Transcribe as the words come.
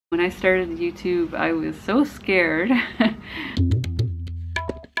When I started YouTube, I was so scared. I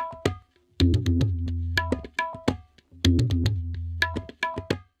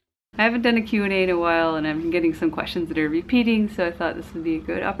haven't done a Q&A in a while, and I'm getting some questions that are repeating, so I thought this would be a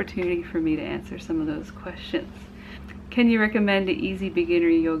good opportunity for me to answer some of those questions. Can you recommend easy beginner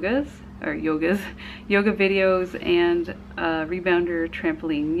yoga videos and rebounder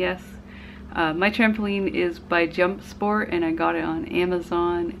trampoline? Yes. My trampoline is by Jump Sport, and I got it on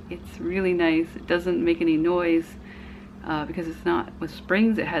Amazon. It's really nice. It doesn't make any noise because it's not with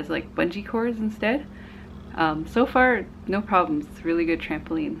springs. It has like bungee cords instead. So far, no problems. It's a really good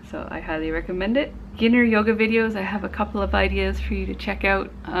trampoline, so I highly recommend it. Beginner yoga videos, I have a couple of ideas for you to check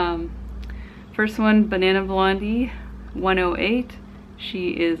out. First one, Banana Blondie 108.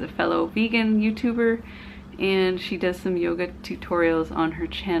 She is a fellow vegan YouTuber, and she does some yoga tutorials on her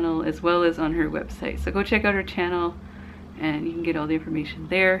channel as well as on her website. So go check out her channel and you can get all the information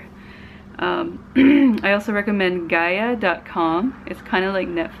there. I also recommend Gaia.com. It's kind of like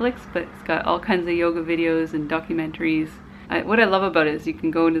Netflix, but it's got all kinds of yoga videos and documentaries. What I love about it is you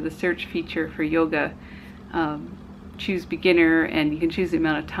can go into the search feature for yoga, choose beginner, and you can choose the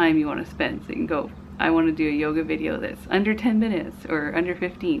amount of time you want to spend. So you can go, I want to do a yoga video that's under 10 minutes or under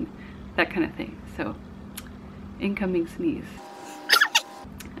 15, that kind of thing. So, incoming sneeze.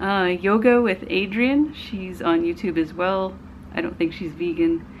 Yoga with Adrienne, she's on YouTube as well. I don't think she's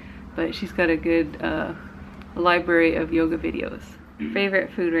vegan, but she's got a good library of yoga videos. Favorite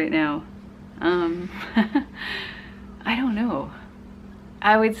food right now? I don't know.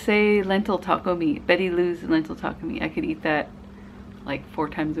 I would say lentil taco meat. Betty Lou's lentil taco meat. I could eat that like 4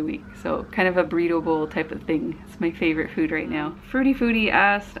 times a week. So kind of a burrito bowl type of thing. It's my favorite food right now. Fruity Foodie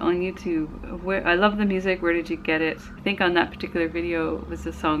asked on YouTube, I love the music, where did you get it? I think on that particular video was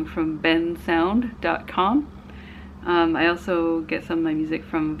a song from bensound.com. I also get some of my music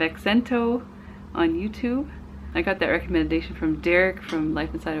from Vexento on YouTube. I got that recommendation from Derek from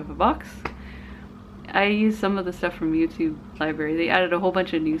Life Inside of a Box. I use some of the stuff from YouTube library. They added a whole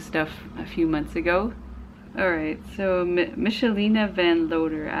bunch of new stuff a few months ago. Alright, so Michelina Van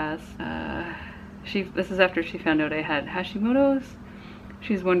Loader asks, this is after she found out I had Hashimoto's.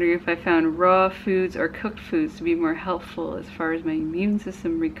 She's wondering if I found raw foods or cooked foods to be more helpful as far as my immune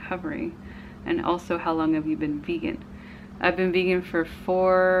system recovering. And also, how long have you been vegan? I've been vegan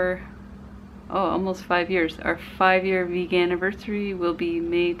for almost 5 years. Our 5-year vegan anniversary will be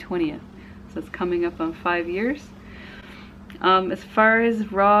May 20th. So it's coming up on 5 years. As far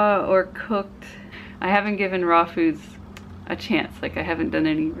as raw or cooked, I haven't given raw foods a chance. Like, I haven't done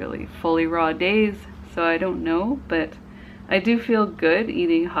any really fully raw days, so I don't know, but I do feel good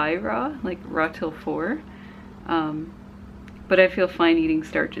eating high raw, like raw till 4. But I feel fine eating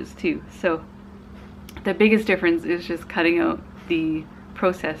starches too. So the biggest difference is just cutting out the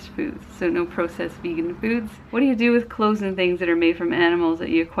processed foods. So no processed vegan foods. What do you do with clothes and things that are made from animals that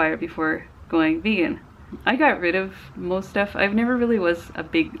you acquire before going vegan? I got rid of most stuff. I've never really was a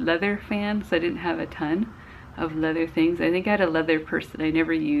big leather fan, so I didn't have a ton of leather things. I think I had a leather purse that I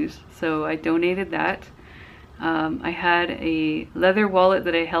never used, so I donated that. I had a leather wallet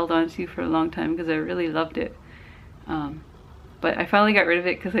that I held onto for a long time because I really loved it. But I finally got rid of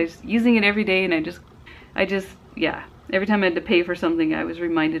it because I was using it every day, and yeah, every time I had to pay for something I was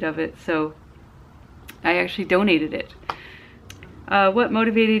reminded of it, so I actually donated it. What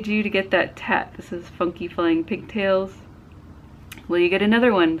motivated you to get that tat? This is Funky Flying Pigtails. Will you get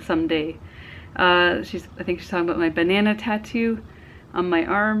another one someday? I think she's talking about my banana tattoo on my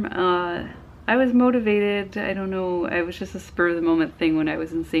arm. I was motivated, I don't know, it was just a spur of the moment thing when I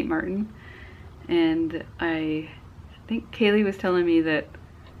was in St. Martin. And I think Kaylee was telling me that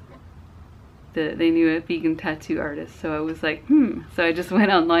they knew a vegan tattoo artist, so I was like, So I just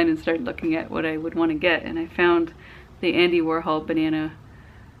went online and started looking at what I would want to get, and I found the Andy Warhol banana,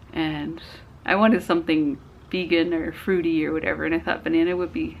 and I wanted something vegan or fruity or whatever, and I thought banana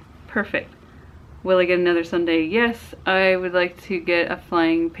would be perfect. Will I get another someday? Yes, I would like to get a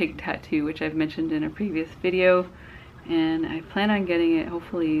flying pig tattoo, which I've mentioned in a previous video, and I plan on getting it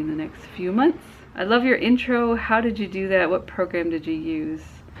hopefully in the next few months. I love your intro. How did you do that? What program did you use?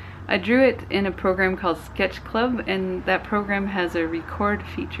 I drew it in a program called Sketch Club, and that program has a record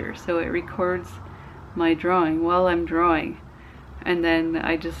feature, so it records my drawing while I'm drawing, and then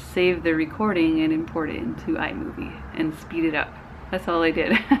I just save the recording and import it into iMovie and speed it up. That's all I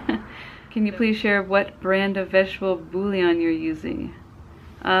did. Can you please share what brand of vegetable bouillon you're using?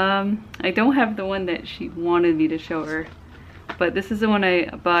 I don't have the one that she wanted me to show her, but this is the one I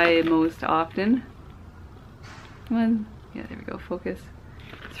buy most often. Yeah, there we go, focus.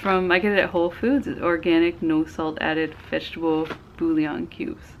 It's I get it at Whole Foods. It's organic, no salt added vegetable bouillon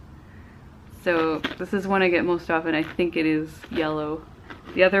cubes. So this is one I get most often. I think it is yellow.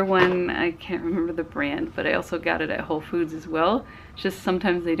 The other one, I can't remember the brand, but I also got it at Whole Foods as well. It's just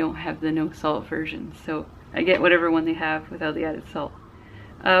sometimes they don't have the no salt version, so I get whatever one they have without the added salt.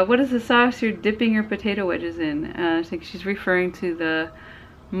 What is the sauce you're dipping your potato wedges in? I think she's referring to the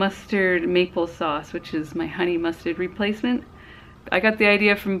mustard maple sauce, which is my honey mustard replacement. I got the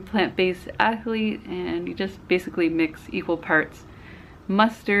idea from Plant-Based Athlete, and you just basically mix equal parts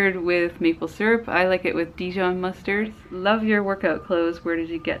mustard with maple syrup. I like it with Dijon mustard. Love your workout clothes. Where did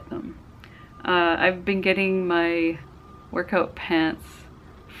you get them? I've been getting my workout pants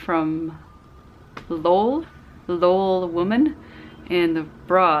from Lowell Woman, and the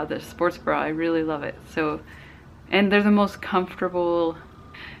bra, the sports bra, I really love it. So, and they're the most comfortable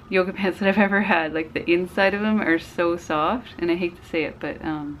yoga pants that I've ever had. Like the inside of them are so soft, and I hate to say it, but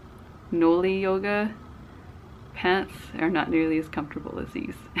Noli yoga pants are not nearly as comfortable as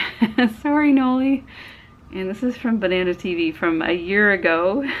these. Sorry, Noli. And this is from Banana TV from a year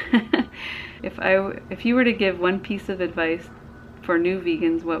ago. If you were to give one piece of advice for new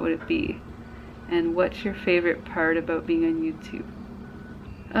vegans, what would it be? And what's your favorite part about being on YouTube?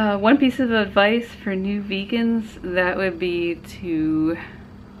 One piece of advice for new vegans, that would be to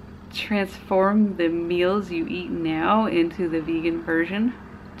transform the meals you eat now into the vegan version,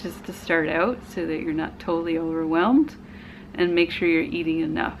 just to start out, so that you're not totally overwhelmed, and make sure you're eating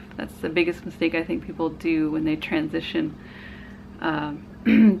enough. That's the biggest mistake I think people do when they transition.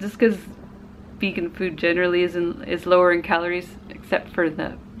 Just because vegan food generally is lower in calories, except for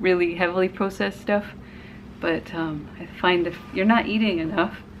the really heavily processed stuff. But I find if you're not eating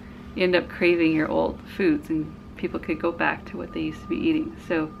enough, you end up craving your old foods, and people could go back to what they used to be eating.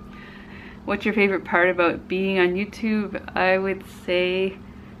 So what's your favorite part about being on YouTube? I would say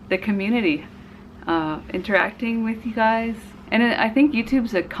the community, interacting with you guys. And I think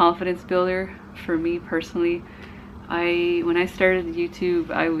YouTube's a confidence builder for me personally. When I started YouTube,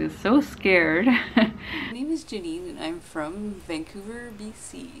 I was so scared. My name is Janine, and I'm from Vancouver,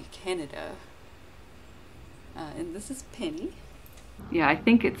 BC, Canada. And this is Penny. Yeah, I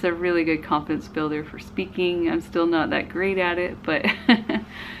think it's a really good confidence builder for speaking. I'm still not that great at it, but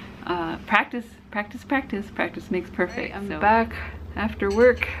practice makes perfect. Right, I'm back after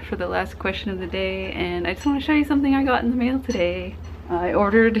work for the last question of the day, and I just want to show you something I got in the mail today. I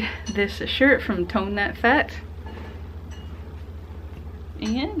ordered this shirt from Tone That Fat,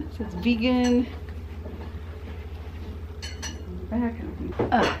 and it says vegan. Back.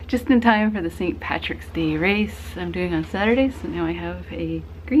 Just in time for the St. Patrick's Day race I'm doing on Saturday, so now I have a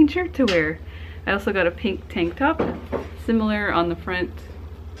green shirt to wear. I also got a pink tank top, similar on the front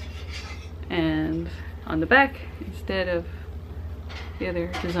and on the back. Instead of the other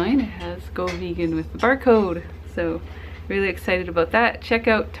design, it has Go Vegan with the barcode. So really excited about that. Check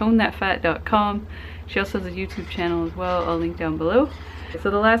out tonethatfat.com. She also has a YouTube channel as well. I'll link down below. So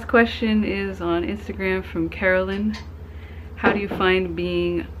the last question is on Instagram from Carolyn. How do you find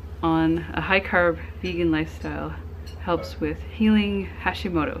being on a high carb vegan lifestyle helps with healing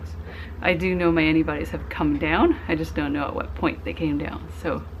Hashimoto's? I do know my antibodies have come down. I just don't know at what point they came down.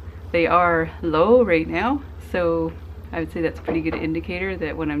 So they are low right now. So I would say that's a pretty good indicator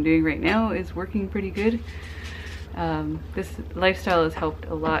that what I'm doing right now is working pretty good. This lifestyle has helped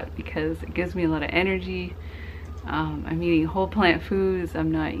a lot because it gives me a lot of energy. I'm eating whole plant foods.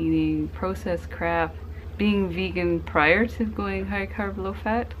 I'm not eating processed crap. Being vegan prior to going high carb, low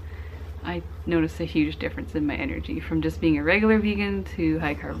fat, I noticed a huge difference in my energy from just being a regular vegan to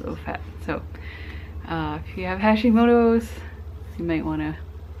high carb, low fat. So if you have Hashimoto's, you might want to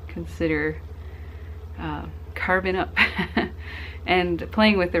consider carbing up and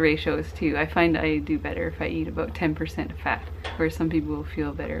playing with the ratios too. I find I do better if I eat about 10% fat, where some people will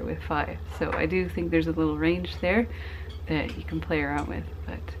feel better with 5. So I do think there's a little range there that you can play around with.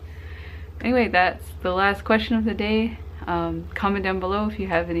 But anyway, that's the last question of the day. Comment down below if you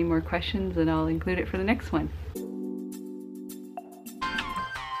have any more questions, and I'll include it for the next one.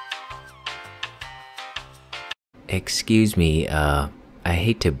 Excuse me, I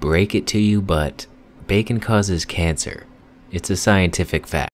hate to break it to you, but bacon causes cancer. It's a scientific fact.